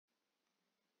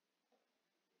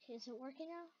Okay, is it working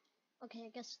now? Okay, I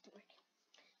guess it's working.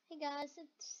 Hey guys,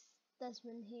 it's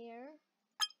Desmond here.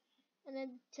 And in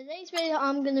today's video,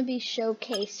 I'm going to be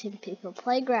showcasing People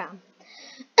Playground.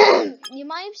 You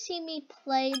might have seen me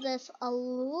play this a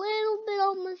little bit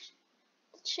on the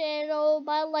channel,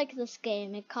 but I like this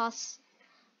game. It costs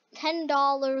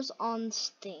 $10 on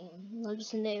Steam. I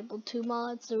just enabled 2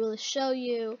 mods to really show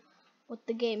you what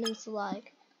the game is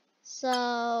like.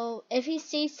 So, if you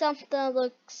see something that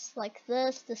looks like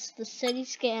this is the city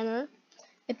scanner.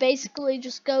 It basically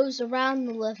just goes around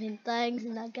the living things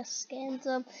and I guess scans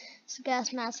them. It's a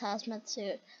gas mask, hazmat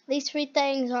suit. These 3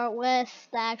 things are with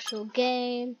the actual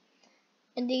game,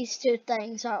 and these 2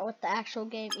 things aren't with the actual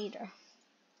game either.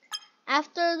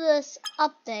 After this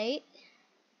update,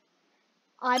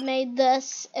 I made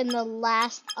this in the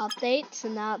last update, so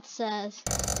now it says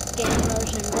game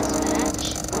version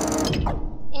mismatch.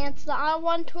 And it's the I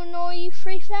Want to Annoy You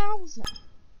 3000.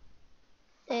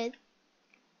 It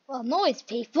annoys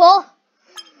people.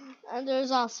 And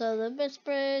there's also the Miss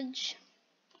Bridge.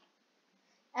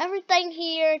 Everything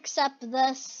here except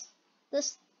this.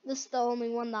 This is the only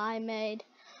one that I made.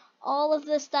 All of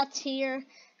this that's here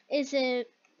isn't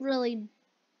really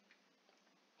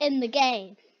in the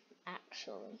game,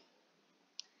 actually.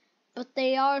 But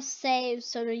they are saved,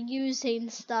 so they're using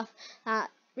stuff,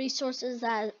 resources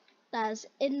that's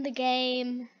in the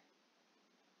game.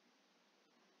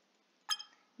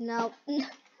 Nope.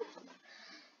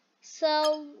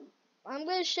 So I'm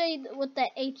gonna show you what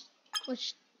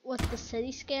the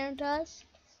city scanner does.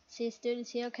 See, student,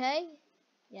 is he okay?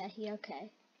 Yeah, he okay.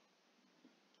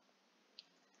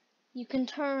 You can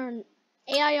turn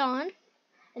AI on,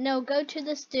 and it'll go to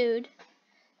this dude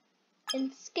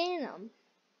and scan him.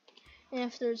 And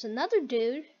if there's another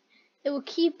dude, it will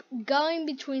keep going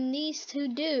between these 2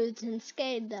 dudes and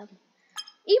scan them,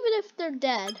 even if they're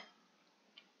dead.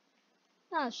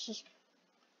 Now let's just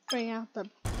bring out the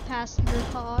passenger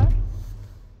car.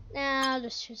 Now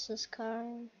just use this car.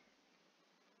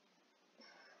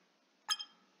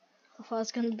 If I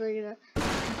was gonna bring it up,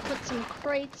 put some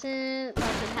crates in it, like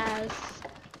it has,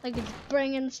 like it's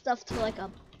bringing stuff to like a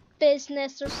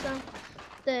business or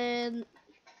something.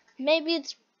 Maybe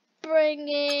it's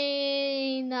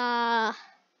bringing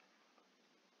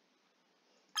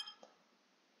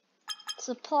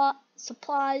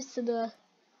supplies to the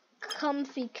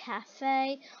comfy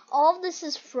cafe. All of this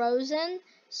is frozen,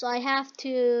 so I have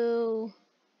to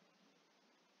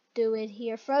do it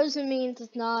here. Frozen means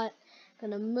it's not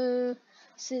gonna move.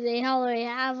 See, they already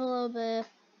have a little bit.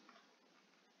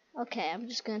 Okay, I'm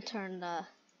just gonna turn the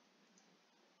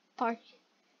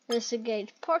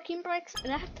disengage parking brakes,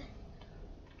 and I have to.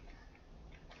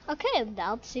 Okay,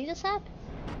 now let's see this happen.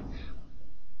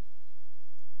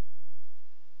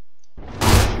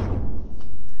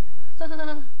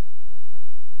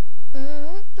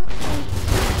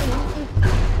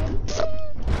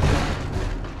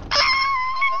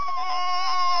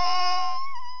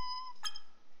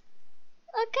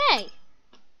 Okay,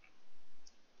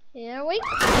 here we go.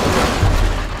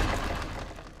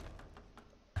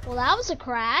 Well, that was a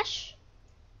crash.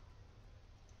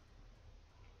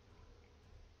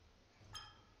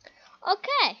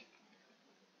 Okay.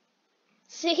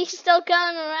 See, he's still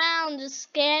coming around, just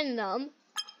scanning them.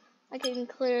 I can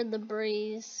clear the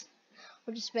breeze,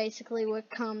 which is basically what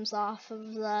comes off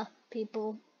of the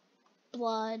people,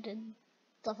 blood and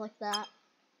stuff like that.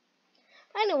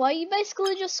 Anyway, you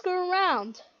basically just screw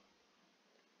around.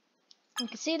 You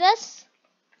can see this?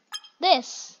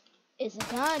 This is a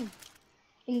gun.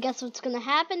 And guess what's gonna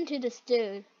happen to this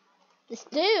dude? This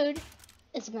dude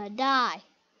is gonna die.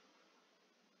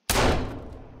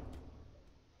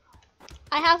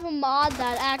 I have a mod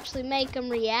that actually make him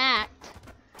react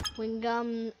when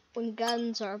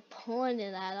guns are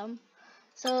pointed at him.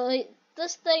 So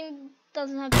this thing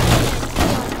doesn't have to be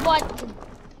what?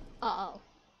 Uh-oh.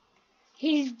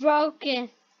 He's broken.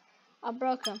 I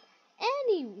broke him.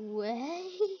 Anyway,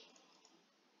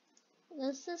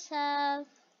 does this have?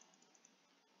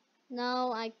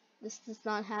 No, this does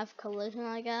not have collision,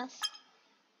 I guess.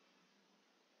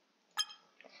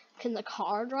 Can the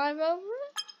car drive over it?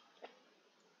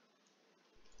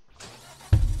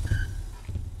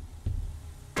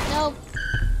 Nope.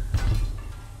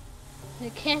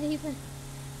 It can't even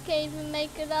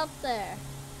make it up there.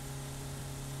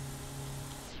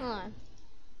 Hold on.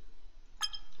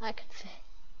 I could fit.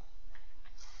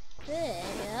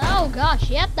 Oh gosh,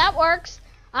 yep, that works.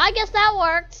 I guess that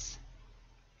works.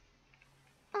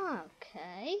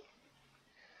 Okay.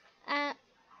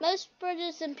 Most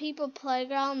bridges in People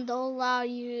Playground don't allow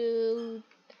you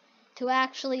to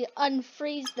actually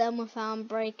unfreeze them without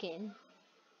breaking.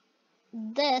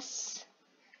 This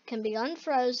can be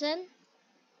unfrozen.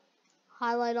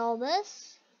 Highlight all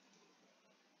this.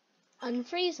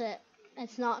 Unfreeze it.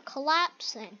 It's not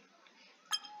collapsing.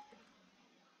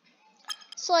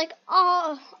 So like,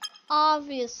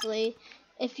 obviously,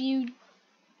 if you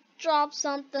drop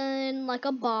something like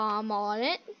a bomb on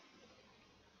it,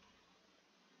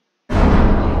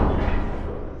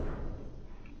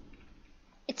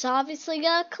 it's obviously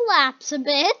gonna collapse a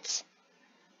bit.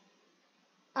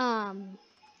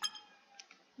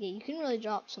 Yeah, you can really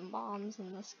drop some bombs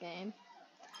in this game.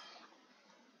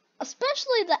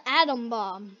 Especially the atom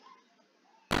bomb.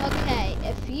 Okay,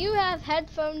 if you have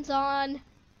headphones on,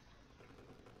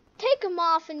 take them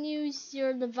off and use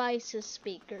your device's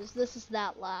speakers. This is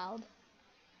that loud.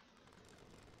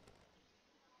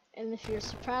 And if you're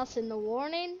suppressing the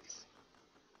warnings,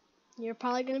 you're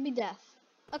probably gonna be deaf.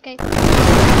 Okay.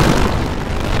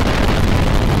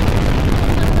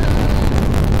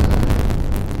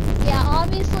 Yeah,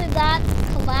 obviously that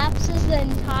collapses the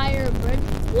entire bridge.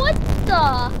 What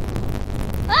the?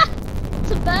 Ah!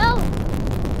 It's a bell.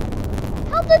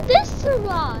 How did this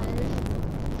survive?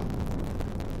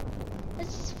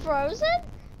 It's frozen?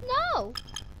 No.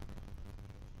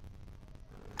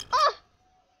 Ah!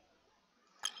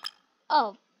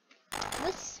 Oh.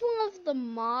 This is one of the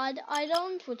mod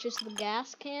items, which is the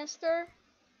gas canister.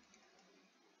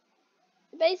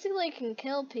 It basically can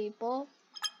kill people.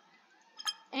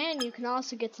 And you can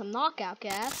also get some knockout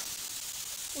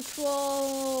gas, which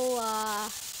will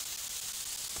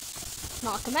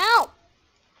knock them out.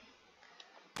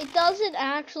 It doesn't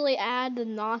actually add the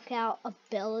knockout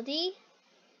ability.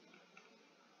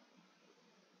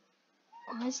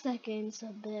 Why is that game so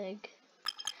big?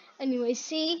 Anyway,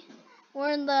 see,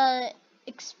 we're in the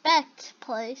expect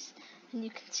place, and you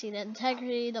can see the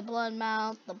integrity, the blood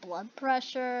mount, the blood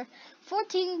pressure,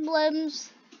 14 blims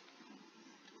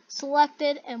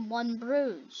selected, and 1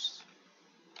 bruise.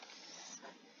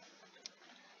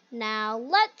 Now,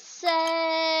 let's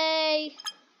say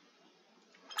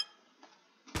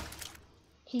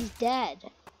he's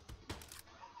dead.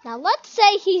 Now, let's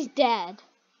say he's dead.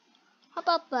 How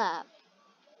about that?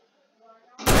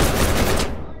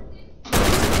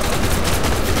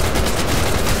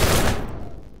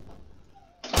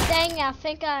 Dang, I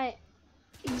think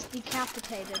he's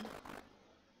decapitated.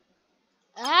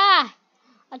 Ah!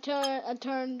 I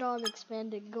turned on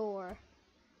expanded gore.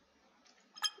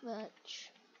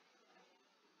 Which,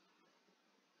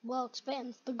 well,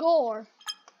 expands the gore.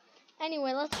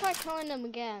 Anyway, let's try killing him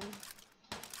again.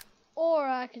 Or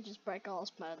I could just break all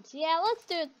his modes. Yeah, let's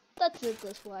do it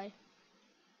this way.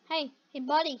 Hey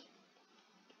buddy.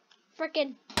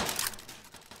 Frickin'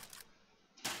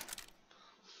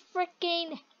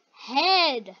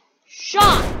 head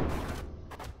shot.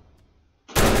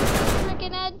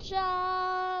 Frickin' head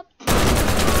shot.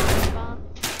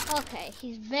 Okay,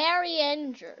 he's very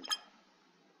injured.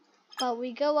 But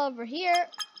we go over here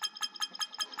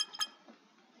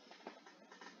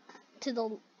to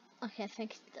the, okay, I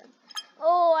think he's dead.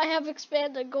 Oh, I have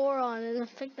expanded gore on, and I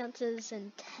think that's his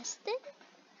intestine?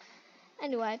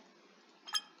 Anyway,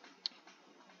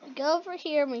 we go over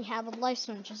here and we have a life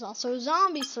syringe. There's also a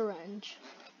zombie syringe,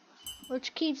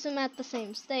 which keeps him at the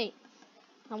same state.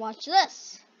 Now watch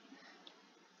this.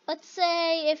 Let's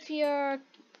say if your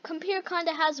computer kind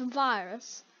of has a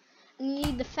virus, and you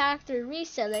need the factory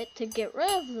reset it to get rid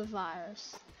of the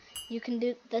virus. You can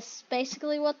do this,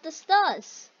 basically what this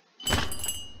does.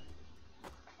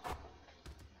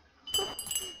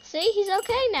 See, he's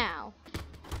okay now.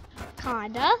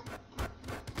 Kinda.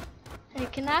 Hey,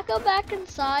 can I go back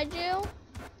inside you?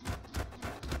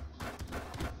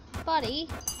 Buddy.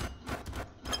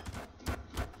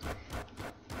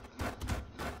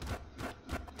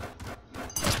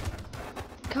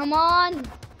 Come on.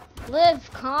 Liv,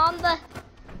 calm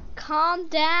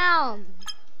down.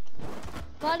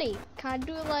 Buddy, can I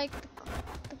do like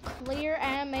the clear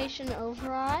animation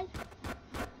override?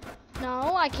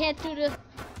 No, I can't do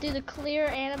the clear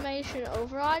animation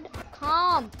override.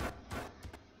 Calm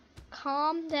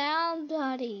down,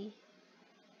 buddy.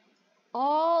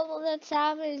 All that's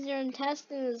happening is your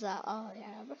intestine is out. Oh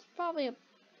yeah, that's probably a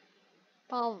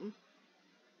problem.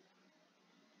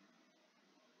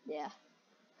 Yeah.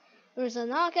 There's a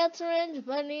knockout syringe,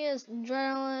 bunny is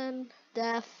adrenaline,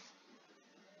 death,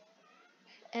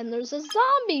 and there's a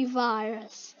zombie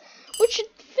virus, which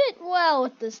should fit well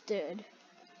with this dude.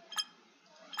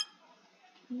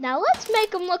 Now let's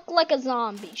make him look like a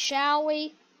zombie, shall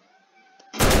we?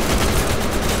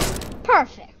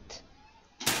 Perfect.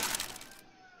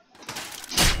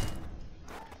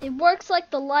 It works like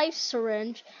the life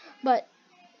syringe, but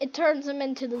it turns him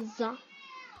into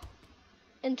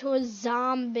a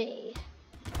zombie.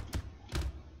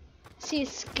 see his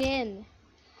skin.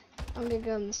 I'm gonna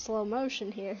go in slow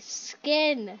motion here.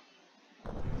 Skin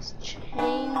is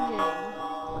changing.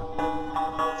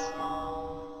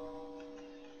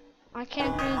 I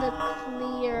can't do the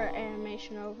clear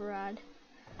animation override.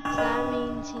 So that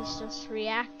means he's just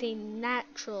reacting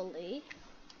naturally.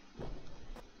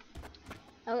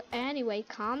 Oh, anyway,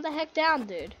 calm the heck down,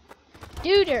 dude.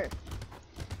 Duder!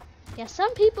 Yeah,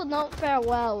 some people don't fare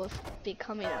well with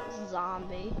becoming a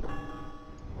zombie.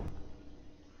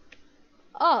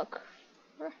 Oh,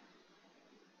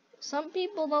 some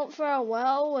people don't fare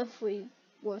well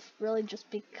with really just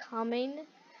becoming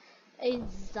a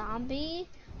zombie.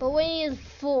 But when he is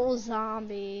full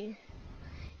zombie,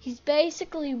 he's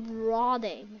basically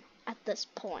rotting at this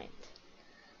point.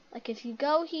 Like if you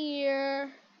go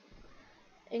here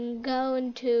and go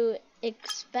into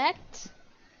expect,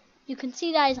 you can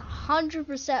see that he's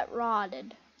 100%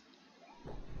 rotted.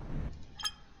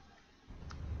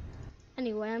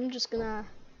 Anyway, I'm just gonna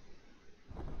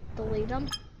delete them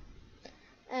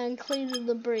and clean the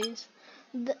debris.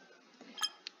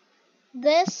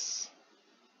 This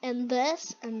and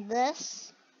this and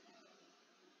this,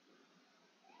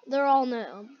 they're all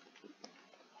new.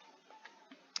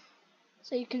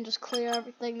 So you can just clear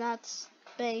everything that's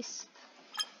base.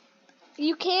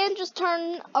 You can just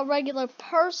turn a regular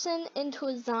person into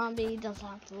a zombie. It doesn't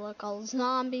have to look all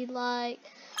zombie-like.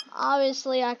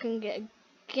 Obviously, I can get a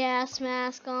gas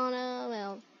mask on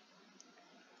him.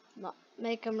 It'll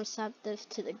make him receptive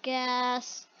to the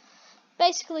gas.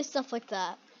 Basically, stuff like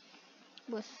that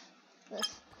with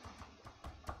this.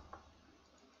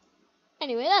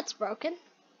 Anyway, that's broken.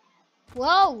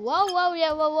 Whoa, whoa, whoa,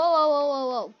 yeah, whoa, whoa, whoa, whoa, whoa,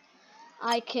 whoa.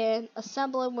 I can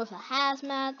assemble him with a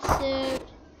hazmat suit.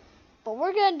 But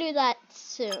we're gonna do that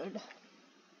soon.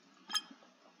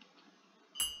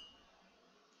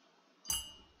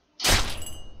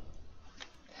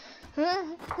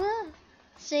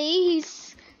 See,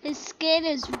 his skin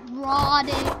is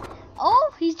rotting.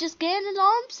 Oh, he's just getting it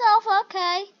on himself.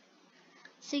 Okay.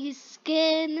 See, his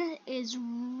skin is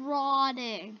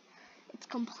rotting. It's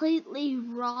completely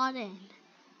rotting.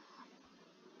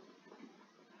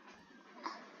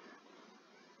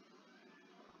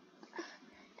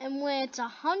 And when it's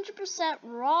 100%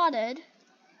 rotted,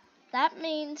 that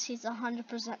means he's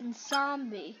 100%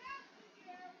 zombie.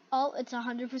 Oh, it's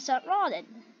 100% rotted.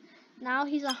 Now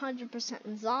he's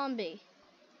 100% zombie.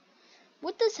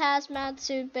 What this hazmat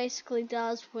suit basically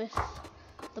does with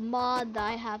the mod that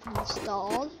I have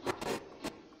installed,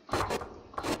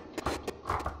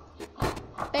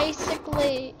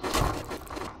 basically,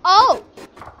 oh,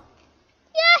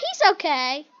 yeah, he's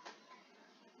okay.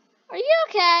 Are you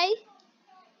okay?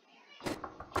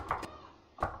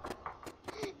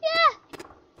 Yeah,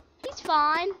 he's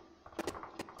fine.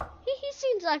 He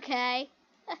seems okay.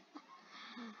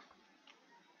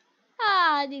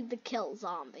 I need to kill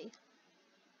zombie.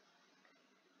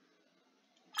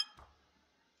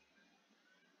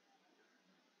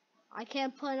 I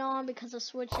can't put it on because I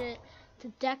switched it to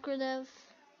decorative.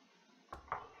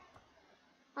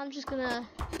 I'm just gonna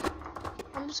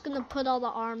put all the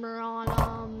armor on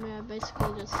him. Yeah,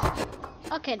 basically just.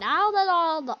 Okay, now that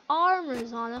all the armor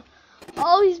is on him,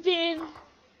 oh, he's being.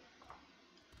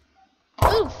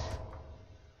 Oof.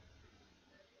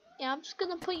 Yeah, I'm just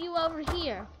gonna put you over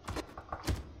here.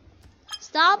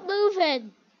 Stop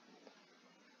moving.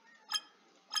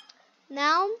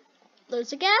 Now,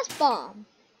 there's a gas bomb.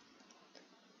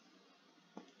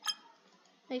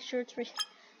 Make sure it's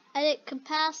edit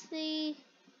capacity,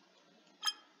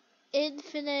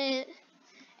 infinite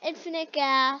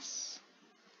gas,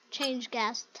 change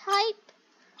gas type,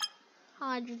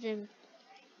 hydrogen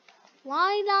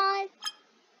cyanide,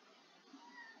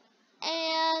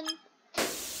 and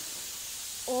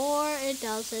or it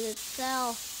does it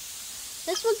itself.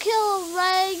 This will kill a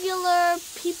regular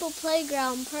people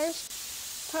playground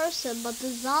person, but the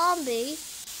zombie,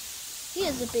 he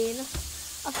isn't being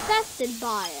affected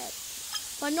by it.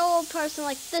 But a normal person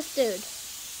like this dude,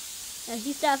 and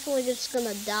he's definitely just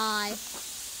gonna die.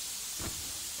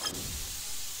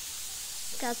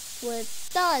 That's what it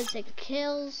does. It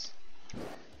kills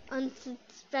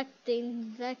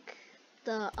unsuspecting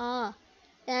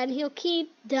and he'll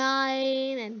keep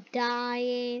dying and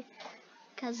dying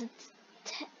because it's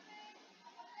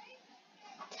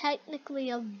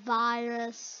technically a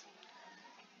virus.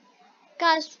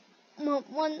 Guys,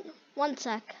 one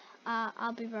sec.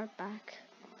 I'll be right back.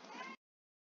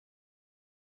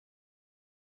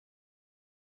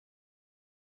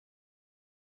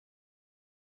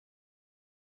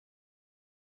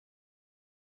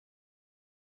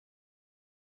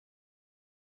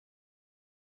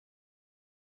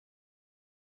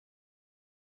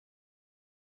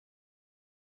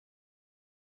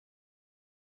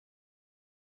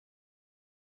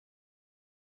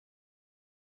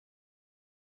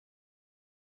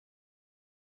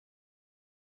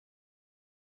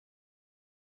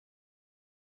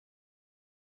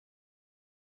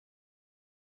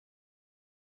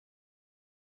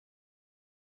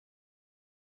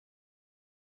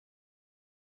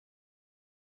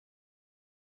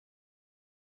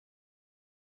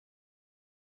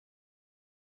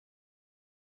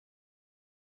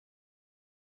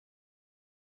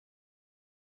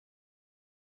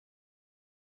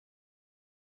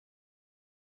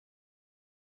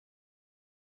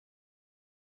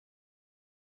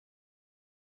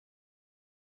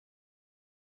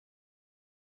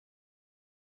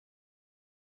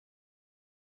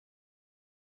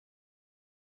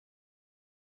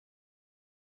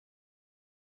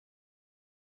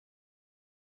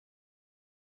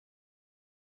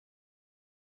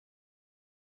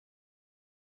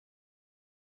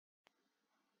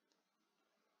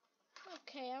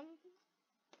 Okay, I'm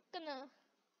gonna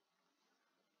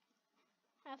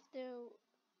have to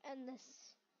end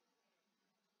this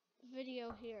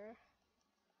video here.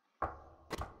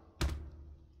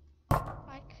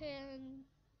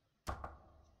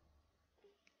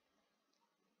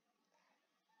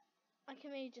 I can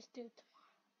maybe just do it tomorrow.